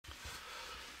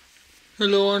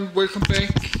Hello and welcome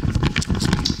back.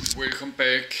 Welcome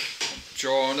back.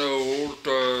 John, an old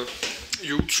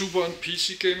YouTuber and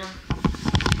PC gamer.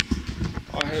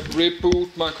 I have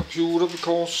rebooted my computer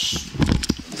because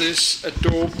this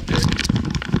Adobe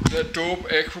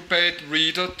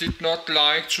Reader did not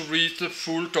like to read the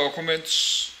full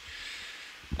documents.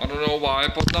 I don't know why,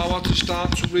 but now I just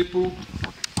start to reboot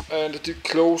and it did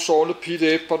close all the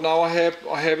PDF, but now I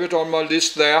have it on my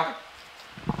list there.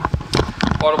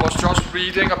 But I was just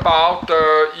reading about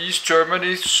East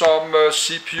Germany, some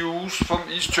CPUs from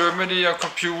East Germany and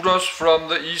computers from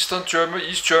the East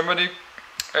Germany.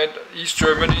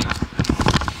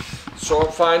 So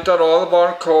I find another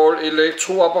one called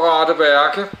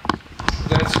Elektro-Apparate-Werke.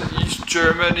 That's the East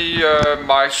Germany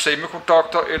my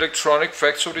semiconductor electronic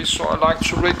factory, so I like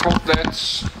to record that.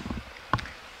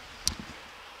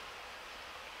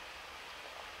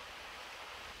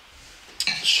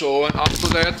 So and after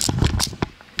that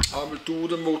I will do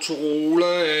the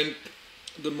Motorola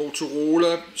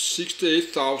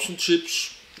 68000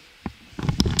 chips.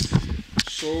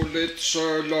 So let's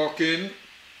log in.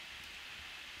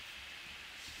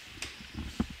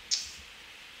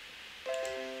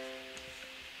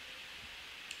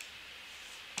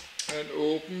 And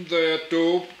open the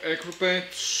Adobe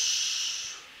Acrobat.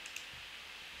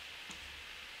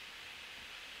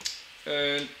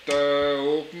 And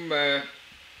open a,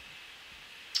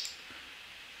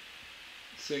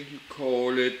 I think you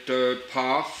call it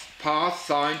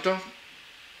Pathfinder.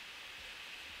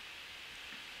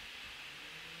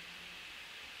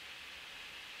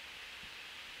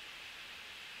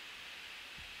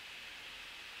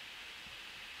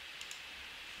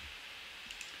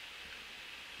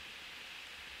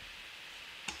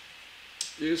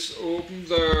 Yes, open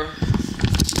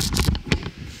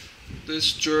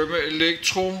this German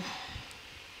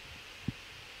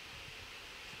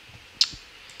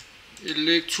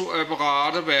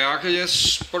Elektro-Apparate-Werke,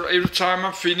 yes, but every time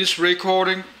I finish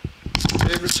recording,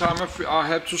 every time I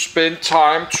have to spend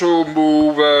time to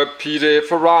move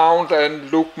PDF around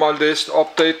and look my list,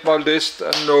 update my list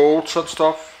and notes and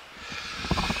stuff.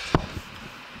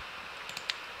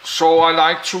 So I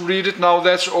like to read it now.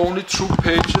 That's only 2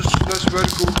 pages, that's very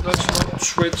good, that's not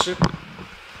 20.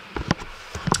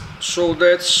 So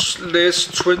that's less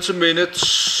 20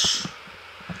 minutes.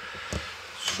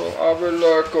 So I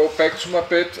will go back to my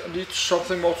bed. I need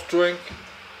something more to drink.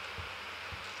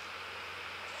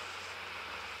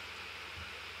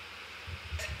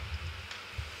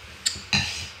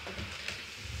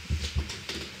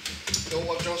 So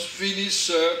I just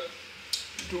finished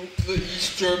do the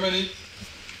East Germany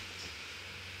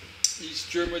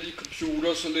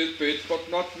computers a little bit, but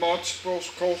not much,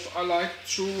 because I like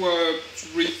to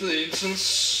read the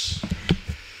initials.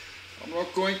 I'm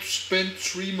not going to spend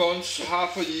 3 months,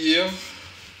 half a year,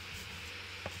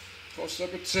 because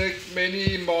that would take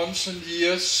many months and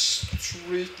years to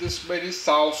read this many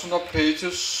thousands of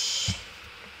pages.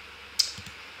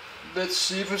 Let's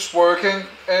see if it's working.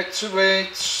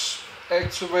 Activate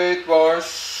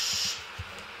voice,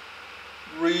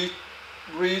 read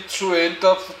to end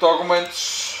of the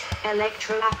documents.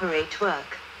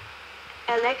 Elektro-Apparate-Werke.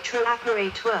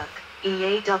 Elektro-Apparate-Werke,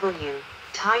 EAW.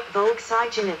 Type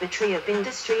Volkseigeninventory of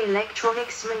Industry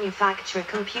Electronics Manufacturer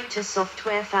Computer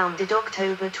Software founded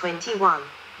October 21,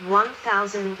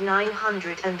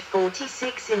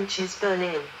 1946 inches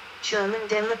Berlin, German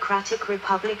Democratic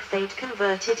Republic Fate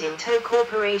converted into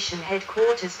Corporation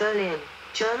Headquarters Berlin,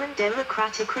 German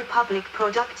Democratic Republic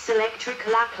Products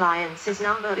Electrical Appliances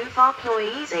Number of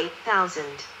employees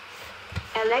 8,000.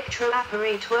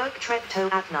 Elektro-Apparate-Werke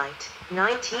Treptow at night,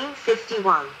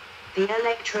 1951. The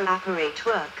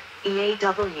Elektro-Apparate-Werke,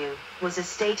 EAW, was a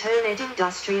state-owned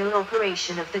industrial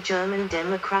operation of the German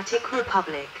Democratic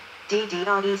Republic,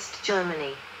 DDR East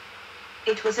Germany.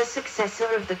 It was a successor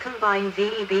of the combined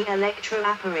VEB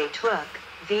Elektro-Apparate-Werke,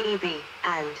 VEB,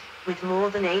 and, with more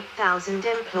than 8,000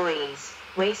 employees,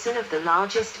 was one of the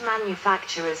largest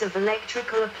manufacturers of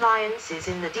electrical appliances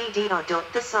in the DDR.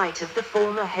 The site of the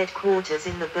former headquarters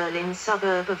in the Berlin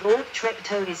suburb of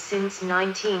Alt-Treptow is since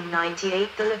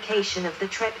 1998 the location of the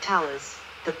Trepp Towers,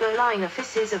 the Berlin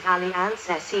offices of Allianz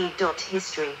SE.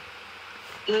 History.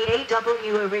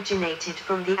 EAW originated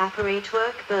from the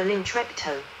Apparatwerk Berlin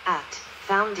Treptow,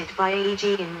 founded by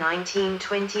AEG in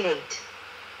 1928.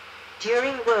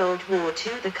 During World War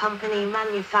II the company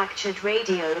manufactured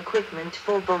radio equipment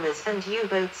for bombers and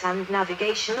U-boats and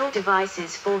navigational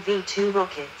devices for V-2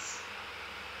 rockets.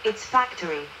 Its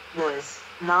factory was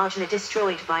largely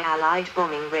destroyed by Allied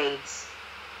bombing raids.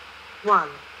 1.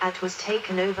 It was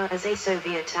taken over as a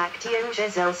Soviet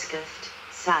Aktiengesellschaft,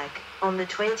 SAG. On the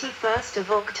 21st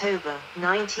of October,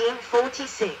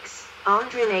 1946,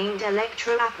 and renamed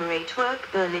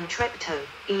Elektro-Apparate-Werke Berlin Treptow,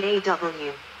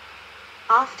 EAW.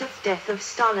 After the death of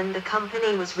Stalin, the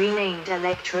company was renamed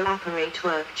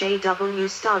Elektro-Apparate-Werke JW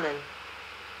Stalin.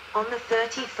 On the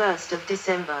 31st of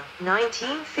December,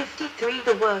 1953,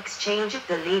 the works changed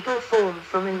the legal form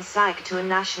from an SAG to a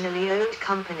nationally owned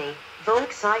company,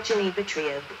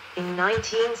 Volkseigeniebetrieb. In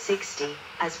 1960,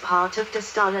 as part of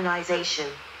de-Stalinization,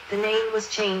 the name was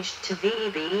changed to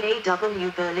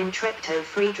VEB-EAW Berlin Treptow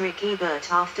Friedrich Ebert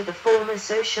after the former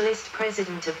socialist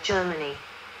president of Germany.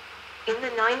 In the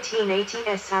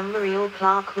 1980s, a memorial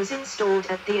plaque was installed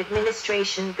at the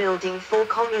administration building for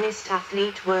communist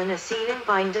athlete Werner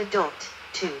Seelenbinder.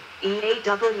 2.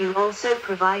 EAW also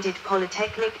provided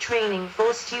polytechnic training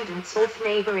for students of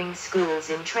neighboring schools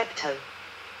in Treptow.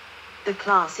 The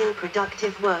class in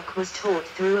productive work was taught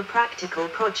through a practical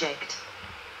project.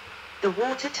 The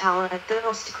water tower at the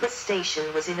Ostkreuz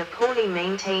station was in a poorly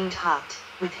maintained hut,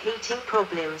 with heating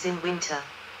problems in winter.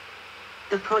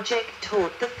 The project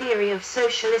taught the theory of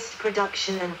socialist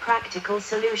production and practical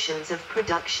solutions of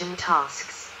production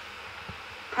tasks.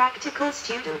 Practical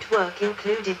student work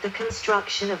included the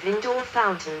construction of indoor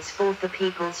fountains for the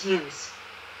people's use.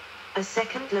 A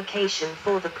second location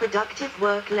for the productive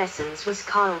work lessons was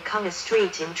Karl Kunger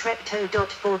Street in Treptow.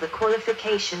 For the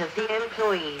qualification of the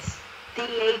employees, the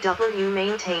EAW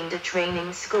maintained a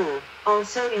training school,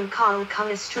 also in Karl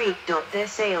Kunger Street. Their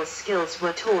sales skills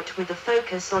were taught with a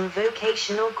focus on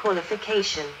vocational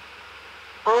qualification.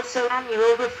 Also,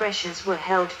 annual refreshers were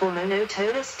held for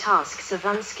monotonous tasks of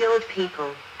unskilled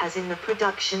people, as in the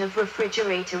production of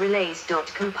refrigerator relays.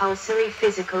 Compulsory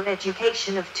physical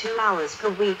education of 2 hours per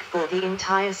week for the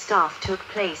entire staff took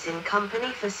place in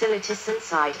company facilities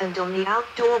inside and on the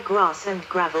outdoor grass and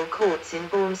gravel courts in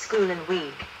Baumschule and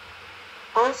Wieg.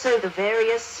 Also, the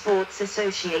various sports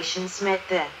associations met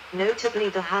there, notably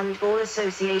the Handball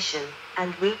Association,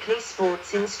 and weekly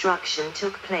sports instruction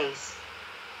took place.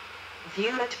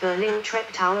 View at Berlin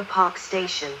Treptower Park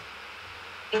Station.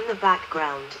 In the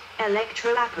background,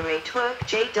 Elektro-Apparate-Werke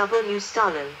JW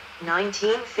Stalin,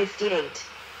 1958.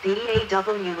 The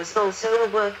EAW was also a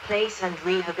workplace and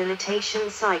rehabilitation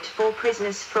site for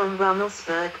prisoners from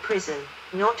Rummelsburg prison,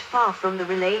 not far from the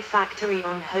relay factory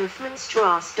on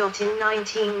Hofmannstrasse. In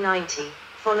 1990,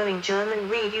 following German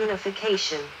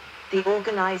reunification, the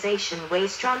organization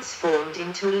was transformed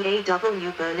into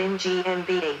EAW Berlin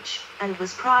GmbH, and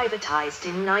was privatized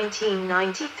in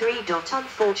 1993.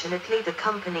 Unfortunately, the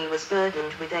company was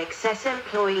burdened with excess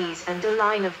employees and a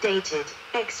line of dated,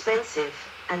 expensive,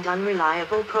 and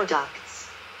unreliable products.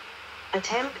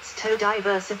 Attempts to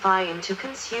diversify into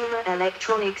consumer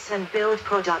electronics and build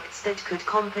products that could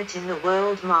compete in the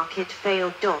world market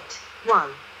failed.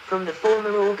 1. From the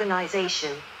former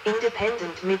organization,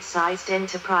 independent mid-sized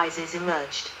enterprises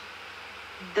emerged.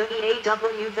 The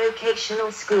EAW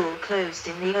Vocational School closed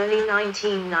in the early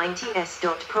 1990s.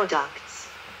 Products.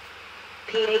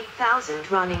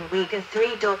 P8000 running Uyghur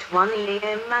 3.1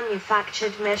 EAM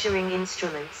manufactured measuring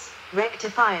instruments,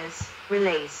 rectifiers,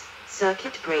 relays,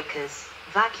 circuit breakers,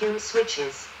 vacuum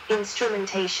switches,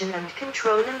 instrumentation and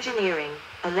control engineering,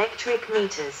 electric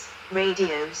meters,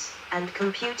 radios, and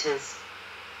computers.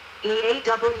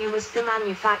 EAW was the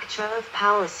manufacturer of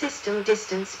power system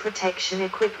distance protection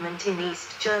equipment in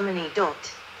East Germany.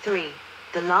 3.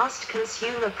 The last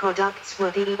consumer products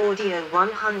were the Audio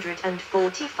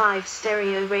 145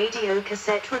 stereo radio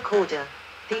cassette recorder,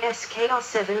 the SKR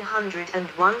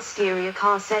 701 stereo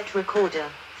cassette recorder,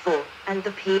 4, and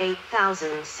the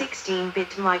P8000 16-bit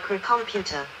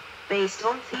microcomputer, based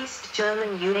on the East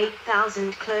German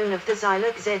U8000 clone of the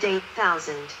Zilog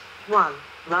Z8000. 1.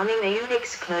 Running a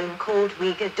Unix clone called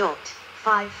Uyghur.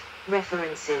 5.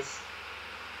 References.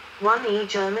 1.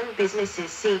 German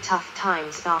businesses see tough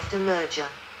times after merger.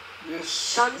 Yes,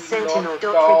 Sun Sentinel.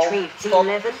 Retrieved the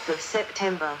 11th of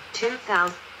September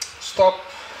 2000. Stop.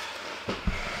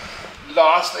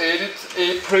 Last edit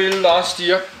April last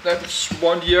year. That's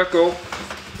 1 year ago.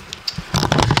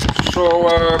 So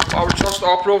I will just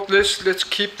upload this. Let's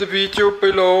keep the video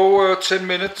below 10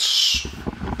 minutes.